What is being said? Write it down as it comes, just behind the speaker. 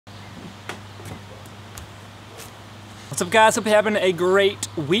What's up guys, hope you're having a great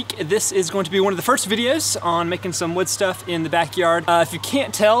week. This is going to be one of the first videos on making some wood stuff in the backyard. If you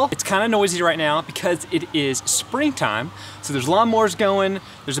can't tell, it's kind of noisy right now because it is springtime. So there's lawnmowers going,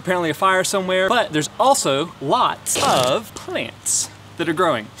 there's apparently a fire somewhere, but there's also lots of plants that are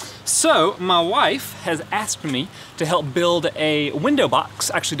growing. So my wife has asked me to help build a window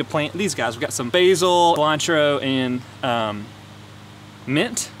box, actually to plant these guys. We've got some basil, cilantro, and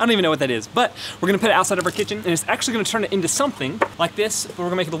mint. I don't even know what that is, but we're gonna put it outside of our kitchen and it's actually gonna turn it into something like this, but we're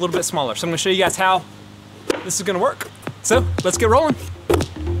gonna make it a little bit smaller. So I'm gonna show you guys how this is gonna work. So let's get rolling.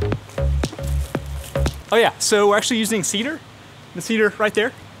 Oh yeah, so we're actually using cedar, the cedar right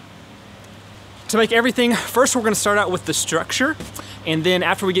there. To make everything, first we're gonna start out with the structure, and then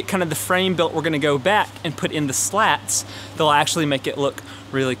after we get kind of the frame built, we're gonna go back and put in the slats. They'll actually make it look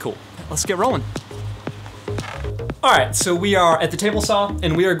really cool. Let's get rolling. All right, so we are at the table saw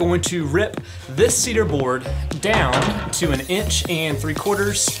and we are going to rip this cedar board down to 1 3/4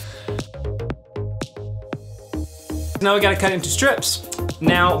 inches. Now we gotta cut it into strips.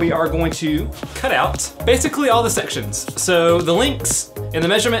 Now we are going to cut out basically all the sections. So the links and the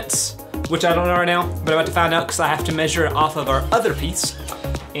measurements, which I don't know right now, but I'm about to find out because I have to measure it off of our other piece.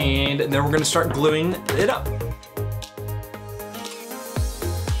 And then we're gonna start gluing it up.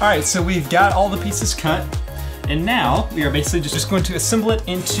 All right, so we've got all the pieces cut. And now we are basically just going to assemble it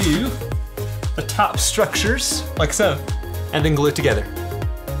into the top structures, like so, and then glue it together.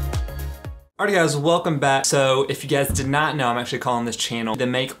 Alright guys, welcome back. So if you guys did not know, I'm actually calling this channel the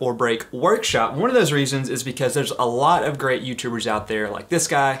Make or Break Workshop. One of those reasons is because there's a lot of great YouTubers out there, like this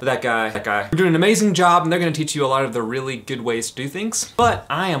guy, that guy, that guy. They're doing an amazing job and they're gonna teach you a lot of the really good ways to do things. But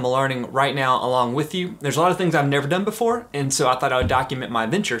I am learning right now along with you. There's a lot of things I've never done before, and so I thought I would document my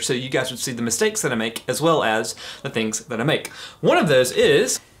adventure so you guys would see the mistakes that I make as well as the things that I make. One of those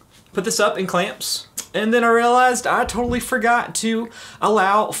is put this up in clamps. And then I realized I totally forgot to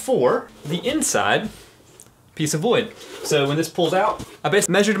allow for the inside piece of wood. So when this pulls out, I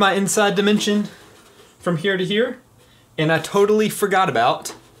basically measured my inside dimension from here to here, and I totally forgot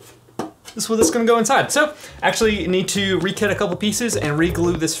about this is where this is gonna go inside. So actually need to recut a couple pieces and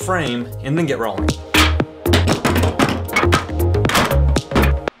re-glue this frame and then get rolling.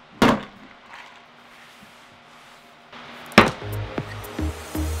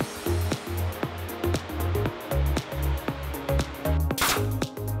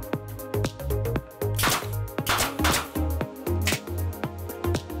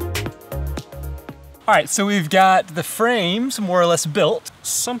 All right, so we've got the frames more or less built,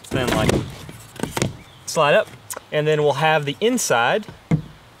 something like slide up, and then we'll have the inside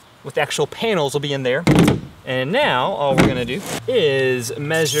with the actual panels will be in there. And now all we're gonna do is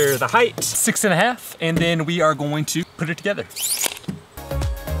measure the height, 6.5, and then we are going to put it together.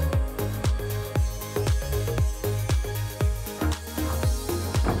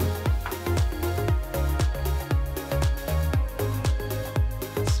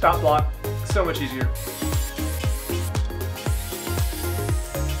 Stop block. So much easier.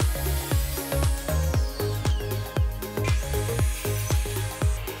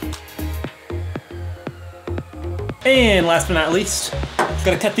 And last but not least,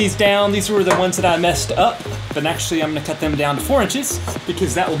 gotta cut these down. These were the ones that I messed up, but actually I'm gonna cut them down to 4 inches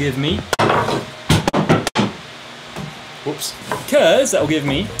because that will give me, because that will give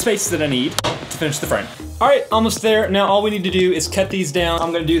me space that I need to finish the frame. All right, almost there. Now all we need to do is cut these down.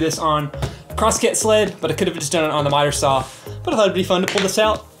 I'm gonna do this on crosscut sled, but I could have just done it on the miter saw. But I thought it'd be fun to pull this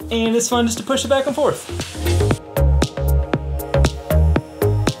out, and it's fun just to push it back and forth.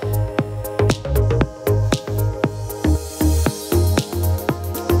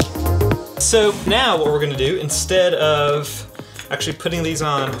 So now what we're gonna do, instead of actually putting these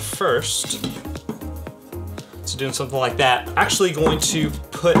on first, so doing something like that, actually going to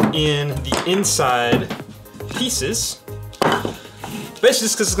put in the inside pieces. Basically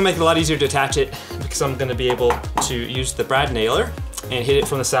just because it's gonna make it a lot easier to attach it, because I'm gonna be able to use the brad nailer and hit it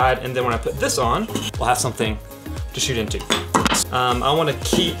from the side, and then when I put this on, we'll have something to shoot into. I wanna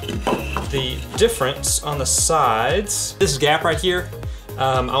keep the difference on the sides. This gap right here,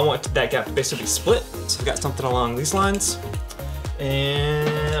 I want that gap to basically split. So I've got something along these lines,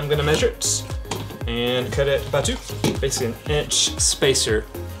 and I'm gonna measure it and cut it by 2, basically an inch spacer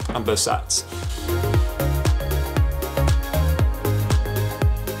on both sides.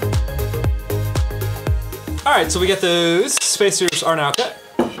 All right, so we got those spacers are now cut.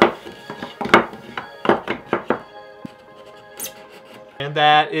 And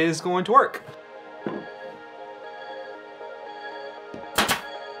that is going to work.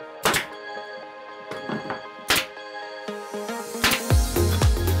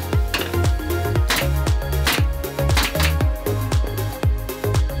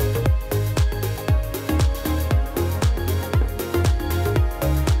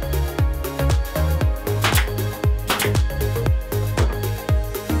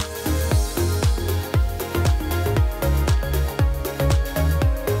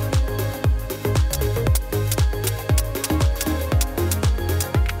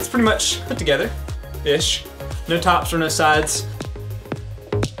 pretty much put together-ish. No tops or no sides.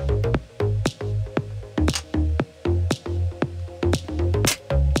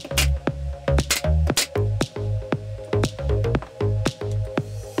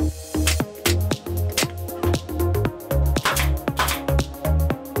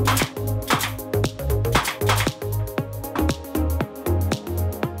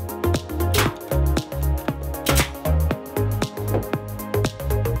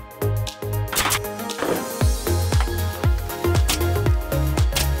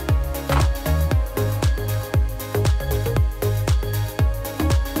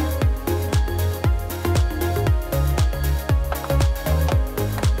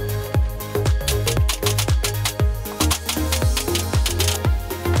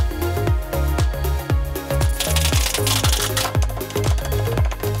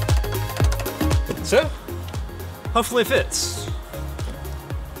 So, hopefully it fits.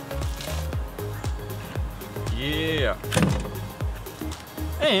 Yeah.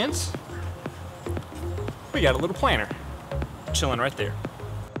 And we got a little planter chilling right there.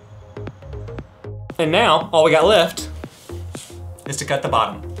 And now, all we got left is to cut the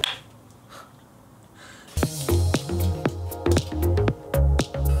bottom.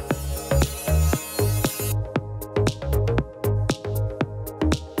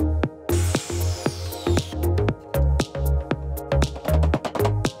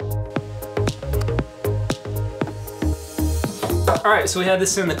 All right, so we had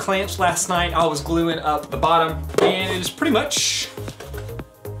this in the clamps last night. I was gluing up the bottom, and it is pretty much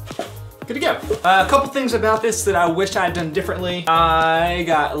good to go. A couple things about this that I wish I had done differently. I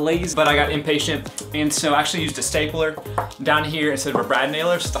got lazy, but I got impatient, and so I actually used a stapler down here instead of a brad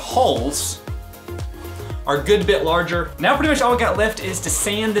nailer. So the holes are a good bit larger. Now pretty much all we got left is to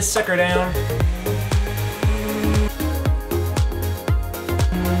sand this sucker down.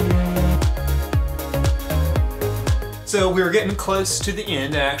 So we were getting close to the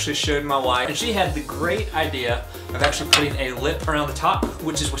end, and I actually showed my wife, and she had the great idea of actually putting a lip around the top,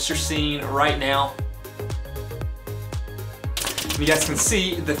 which is what you're seeing right now. You guys can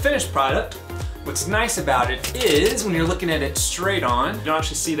see the finished product. What's nice about it is when you're looking at it straight on, you don't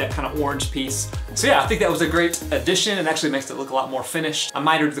actually see that kind of orange piece. So yeah, I think that was a great addition. It actually makes it look a lot more finished. I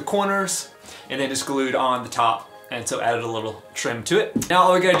mitered the corners and then just glued on the top, and so added a little trim to it. Now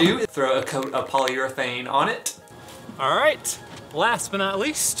all we gotta do is throw a coat of polyurethane on it. All right, last but not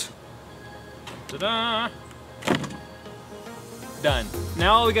least, ta-da, done.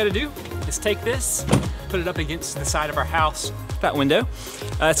 Now all we gotta do is take this, put it up against the side of our house, that window.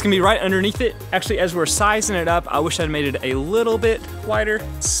 It's gonna be right underneath it. Actually, as we're sizing it up, I wish I'd made it a little bit wider.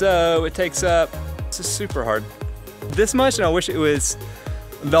 So it takes up, this is super hard, this much, and I wish it was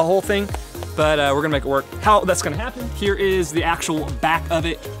the whole thing, but we're gonna make it work. How that's gonna happen, here is the actual back of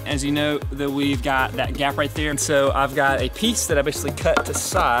it. As you know, that we've got that gap right there. And so I've got a piece that I basically cut to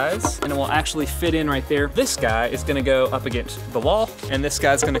size, and it will actually fit in right there. This guy is gonna go up against the wall, and this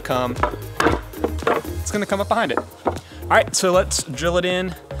guy's gonna come, it's gonna come up behind it. All right, so let's drill it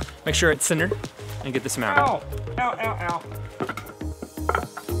in, make sure it's centered, and get this mounted. Ow, ow, ow, ow.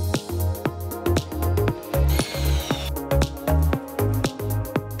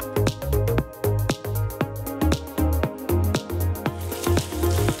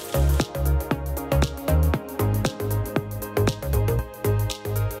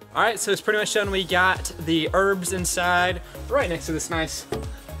 All right, so it's pretty much done. We got the herbs inside right next to this nice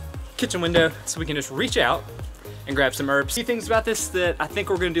kitchen window, so we can just reach out and grab some herbs. A few things about this that I think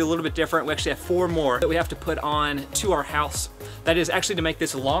we're gonna do a little bit different. We actually have 4 more that we have to put on to our house. That is actually to make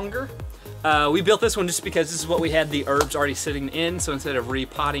this longer. We built this one just because this is what we had the herbs already sitting in, so instead of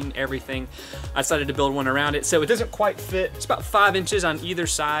repotting everything, I decided to build one around it. So it doesn't quite fit. It's about 5 inches on either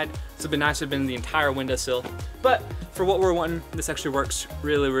side, so it'd be nice to have been the entire windowsill. But for what we're wanting, this actually works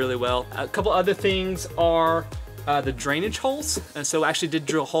really, really well. A couple other things are the drainage holes. And so I actually did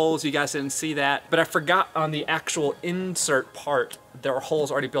drill holes, you guys didn't see that, but I forgot on the actual insert part, there are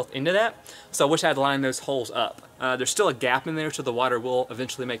holes already built into that. So I wish I had lined those holes up. There's still a gap in there, so the water will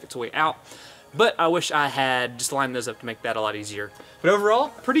eventually make its way out. But I wish I had just lined those up to make that a lot easier. But overall,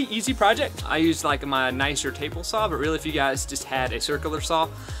 pretty easy project. I used like my nicer table saw, but really if you guys just had a circular saw,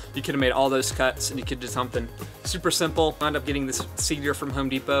 you could have made all those cuts and you could do something super simple. I ended up getting this Cedar from Home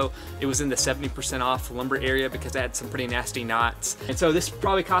Depot. It was in the 70% off lumber area because it had some pretty nasty knots. And so this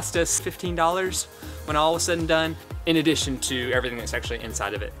probably cost us $15 when all was said and done, in addition to everything that's actually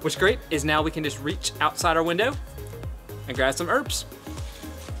inside of it. What's great is now we can just reach outside our window and grab some herbs.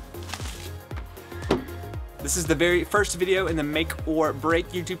 This is the very first video in the Make or Break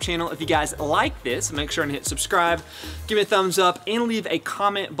YouTube channel. If you guys like this, make sure and hit subscribe, give me a thumbs up, and leave a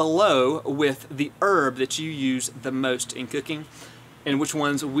comment below with the herb that you use the most in cooking and which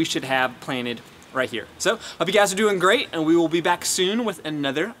ones we should have planted right here. So, hope you guys are doing great, and we will be back soon with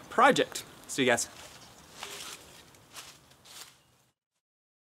another project. See you guys.